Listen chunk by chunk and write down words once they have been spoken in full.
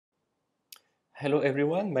Hello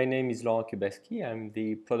everyone, my name is Laurent Kubaski. I'm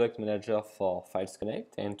the product manager for Files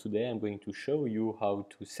Connect, and today I'm going to show you how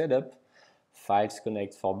to set up Files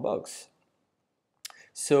Connect for Box.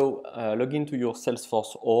 So log into your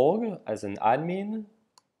Salesforce org as an admin,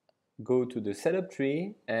 go to the setup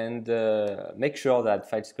tree and make sure that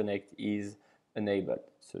Files Connect is enabled.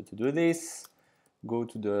 So to do this, go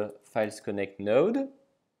to the Files Connect node,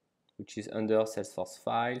 which is under Salesforce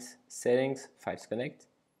Files, Settings, Files Connect,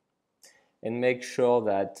 and make sure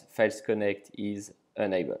that Files Connect is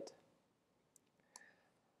enabled.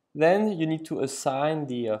 Then you need to assign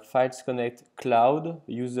the Files Connect Cloud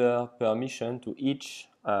user permission to each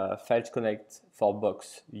Files Connect for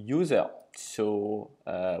Box user. So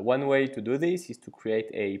one way to do this is to create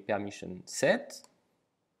a permission set.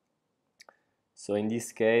 So in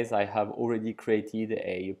this case, I have already created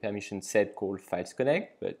a permission set called Files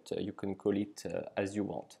Connect, but you can call it as you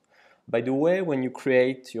want. By the way, when you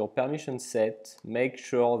create your permission set, make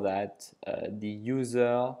sure that the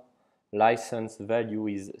user license value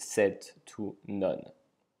is set to none.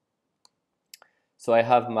 So I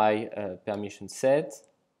have my permission set,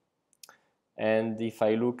 and if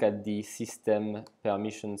I look at the system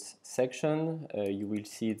permissions section, you will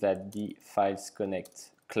see that the Files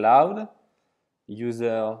Connect Cloud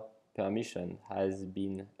user permission has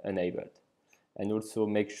been enabled. And also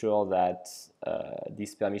make sure that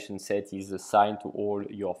this permission set is assigned to all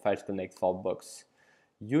your Files Connect for Box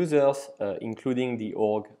users, including the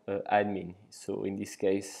org admin. So in this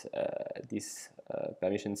case, this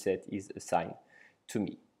permission set is assigned to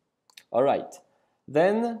me. All right,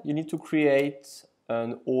 then you need to create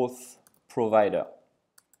an auth provider.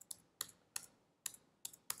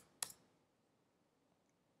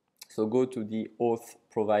 So go to the auth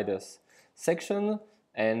providers section,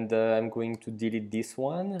 and I'm going to delete this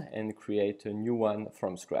one and create a new one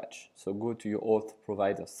from scratch. So go to your auth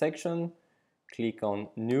provider section, click on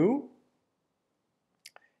New.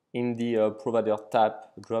 In the Provider tab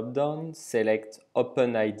dropdown, select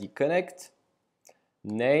OpenID Connect.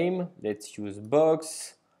 Name, let's use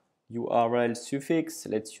Box. URL suffix,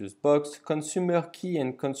 let's use Box. Consumer key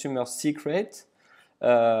and consumer secret.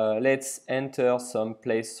 Let's enter some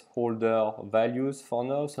placeholder values for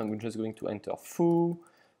now. So I'm just going to enter foo,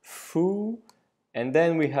 and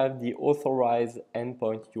then we have the authorized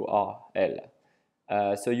endpoint URL.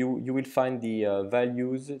 So you will find the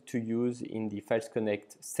values to use in the Files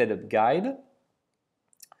Connect setup guide.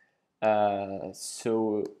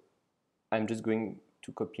 So I'm just going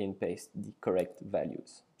to copy and paste the correct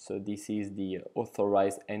values. So this is the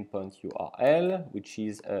authorized endpoint URL, which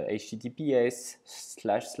is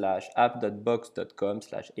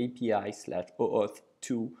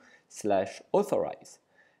https://app.box.com/api/auth2/authorize.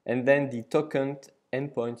 And then the token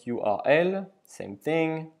endpoint URL, same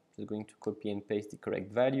thing. Just going to copy and paste the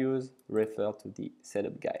correct values, refer to the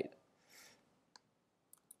setup guide.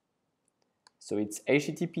 So it's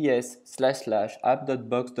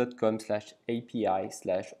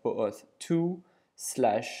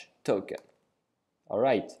https://app.box.com/api/auth2/token. All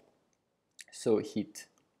right. So hit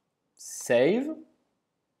save,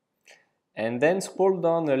 and then scroll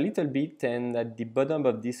down a little bit, and at the bottom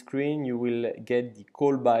of the screen you will get the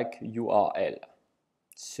callback URL.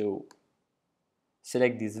 So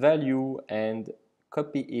select this value and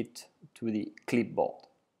copy it to the clipboard.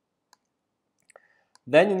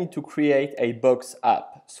 Then you need to create a Box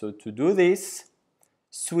app. So to do this,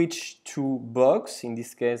 switch to Box. In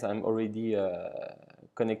this case, I'm already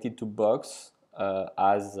connected to Box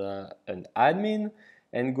as an admin,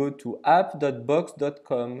 and go to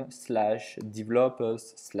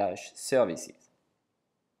app.box.com/developers/services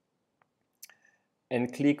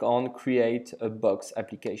and click on Create a Box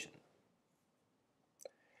application.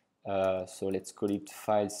 So let's call it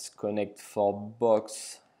Files Connect for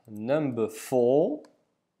Box number 4,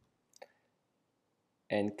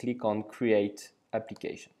 and click on Create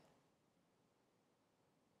Application.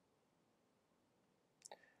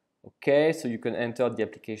 Okay, so you can enter the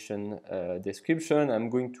application description. I'm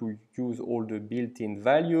going to use all the built-in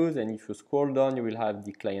values, and if you scroll down, you will have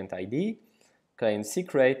the client ID, client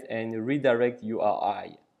secret, and redirect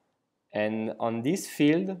URI. And on this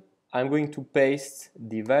field, I'm going to paste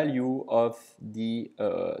the value of the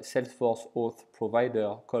Salesforce auth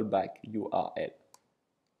provider callback URL.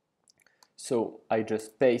 So I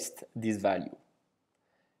just paste this value.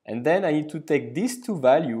 And then I need to take these two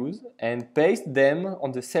values and paste them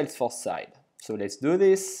on the Salesforce side. So let's do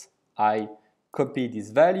this. I copy this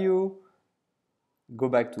value, go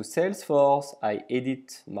back to Salesforce, I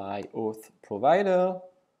edit my auth provider,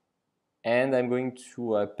 and I'm going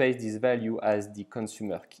to paste this value as the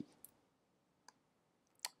consumer key.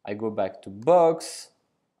 I go back to Box,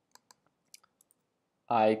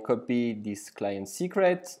 I copy this client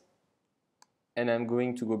secret, and I'm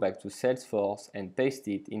going to go back to Salesforce and paste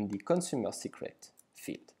it in the consumer secret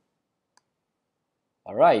field.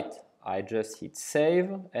 All right, I just hit save,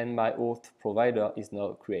 and my auth provider is now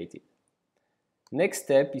created. Next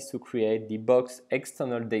step is to create the box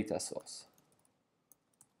external data source.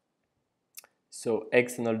 So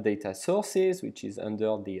external data sources, which is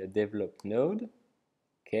under the develop node.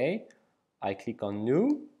 Okay, I click on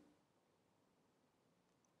new,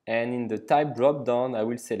 and in the type dropdown I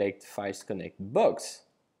will select Files Connect box.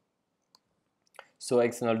 So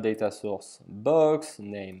external data source box,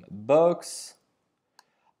 name box.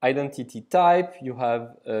 Identity type, you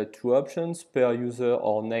have two options, per user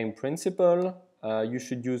or name principal. You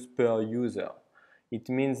should use per user. It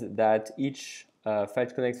means that each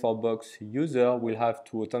Files Connect for Box user will have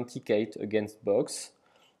to authenticate against Box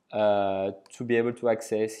to be able to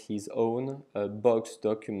access his own Box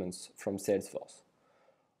documents from Salesforce.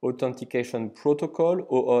 Authentication protocol,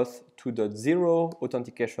 OAuth 2.0,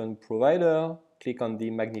 authentication provider, click on the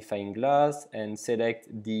magnifying glass and select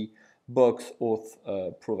the box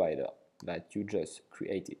auth provider that you just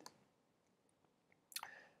created.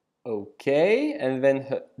 Okay, and then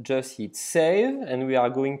just hit save, and we are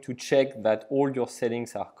going to check that all your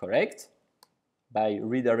settings are correct by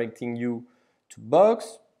redirecting you to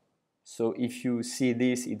box. So if you see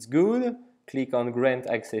this, it's good. Click on grant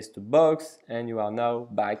access to box, and you are now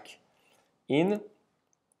back in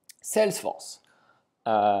Salesforce.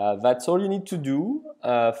 That's all you need to do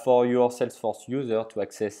for your Salesforce user to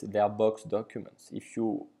access their box documents. If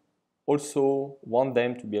you also want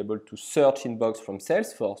them to be able to search in box from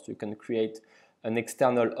Salesforce, you can create an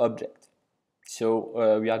external object.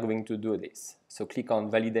 So we are going to do this. So click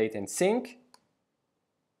on validate and sync.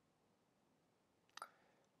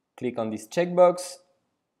 Click on this checkbox.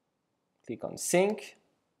 Click on sync.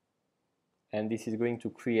 And this is going to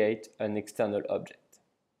create an external object.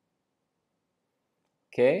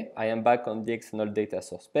 Okay, I am back on the external data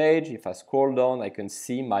source page. If I scroll down, I can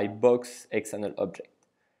see my box external object.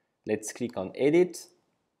 Let's click on edit,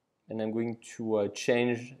 and I'm going to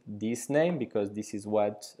change this name because this is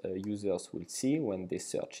what users will see when they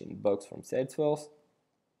search in box from Salesforce.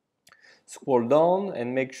 Scroll down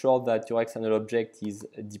and make sure that your external object is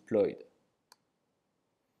deployed.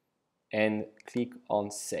 And click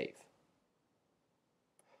on save.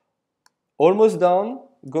 Almost done.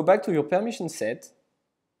 Go back to your permission set,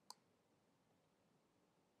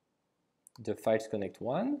 the Files Connect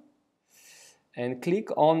one, and click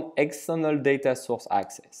on external data source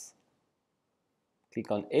access. Click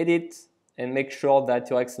on edit and make sure that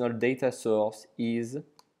your external data source is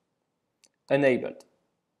enabled.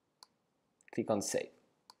 Click on save.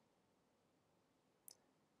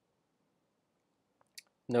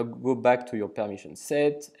 Now go back to your permission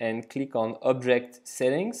set and click on object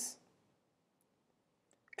settings.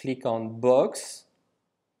 Click on box.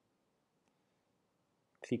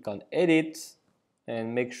 Click on edit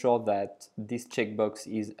and make sure that this checkbox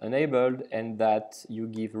is enabled and that you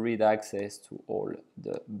give read access to all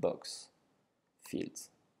the box fields.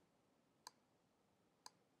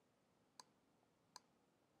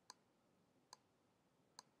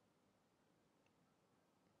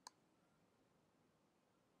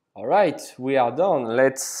 All right, we are done.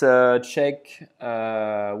 Let's check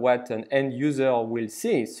what an end user will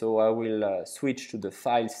see. So I will switch to the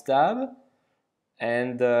Files tab,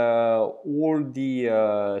 and all the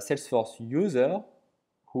Salesforce users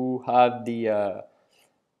who have the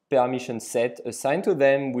permission set assigned to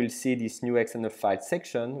them will see this new external file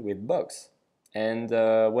section with box. And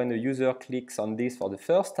when a user clicks on this for the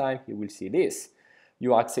first time, he will see this.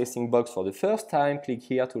 You are accessing box for the first time, click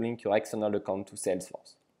here to link your external account to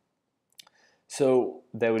Salesforce. So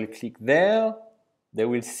they will click there, they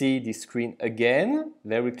will see this screen again,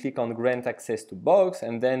 they will click on grant access to box,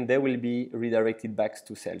 and then they will be redirected back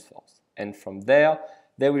to Salesforce. And from there,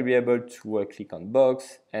 they will be able to click on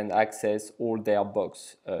box and access all their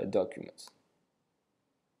box documents.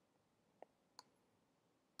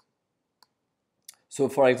 So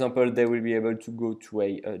for example, they will be able to go to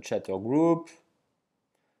a chatter group,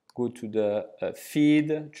 go to the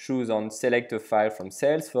feed, choose on select a file from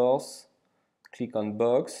Salesforce, click on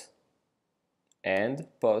box, and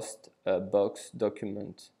post a box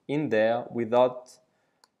document in there without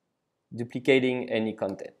duplicating any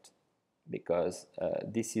content, because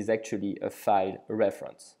this is actually a file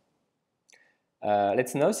reference.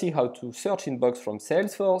 Let's now see how to search in box from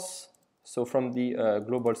Salesforce. So from the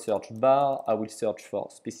global search bar, I will search for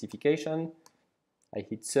specification. I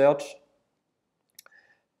hit search.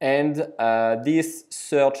 And this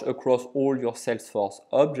search across all your Salesforce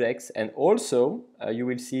objects, and also you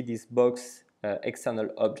will see this box external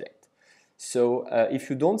object. So if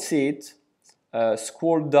you don't see it,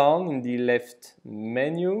 scroll down in the left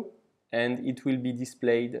menu and it will be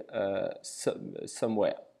displayed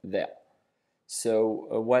somewhere there. So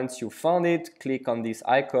once you found it, click on this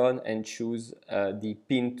icon and choose the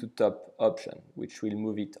pin to top option, which will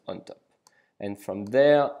move it on top. And from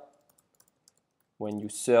there, when you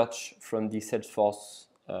search from the Salesforce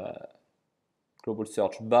global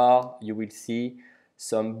search bar, you will see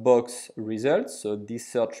some box results. So these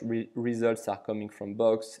search results are coming from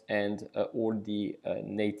box and all the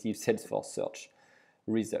native Salesforce search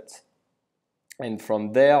results. And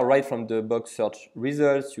from there, right from the box search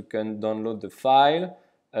results, you can download the file,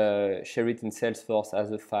 share it in Salesforce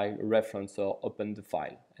as a file reference, or open the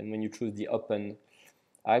file. And when you choose the open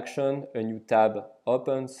action, a new tab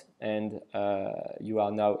opens and you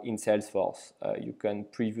are now in Salesforce. You can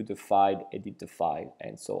preview the file, edit the file,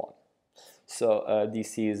 and so on. So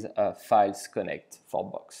this is Files Connect for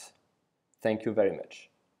Box. Thank you very much.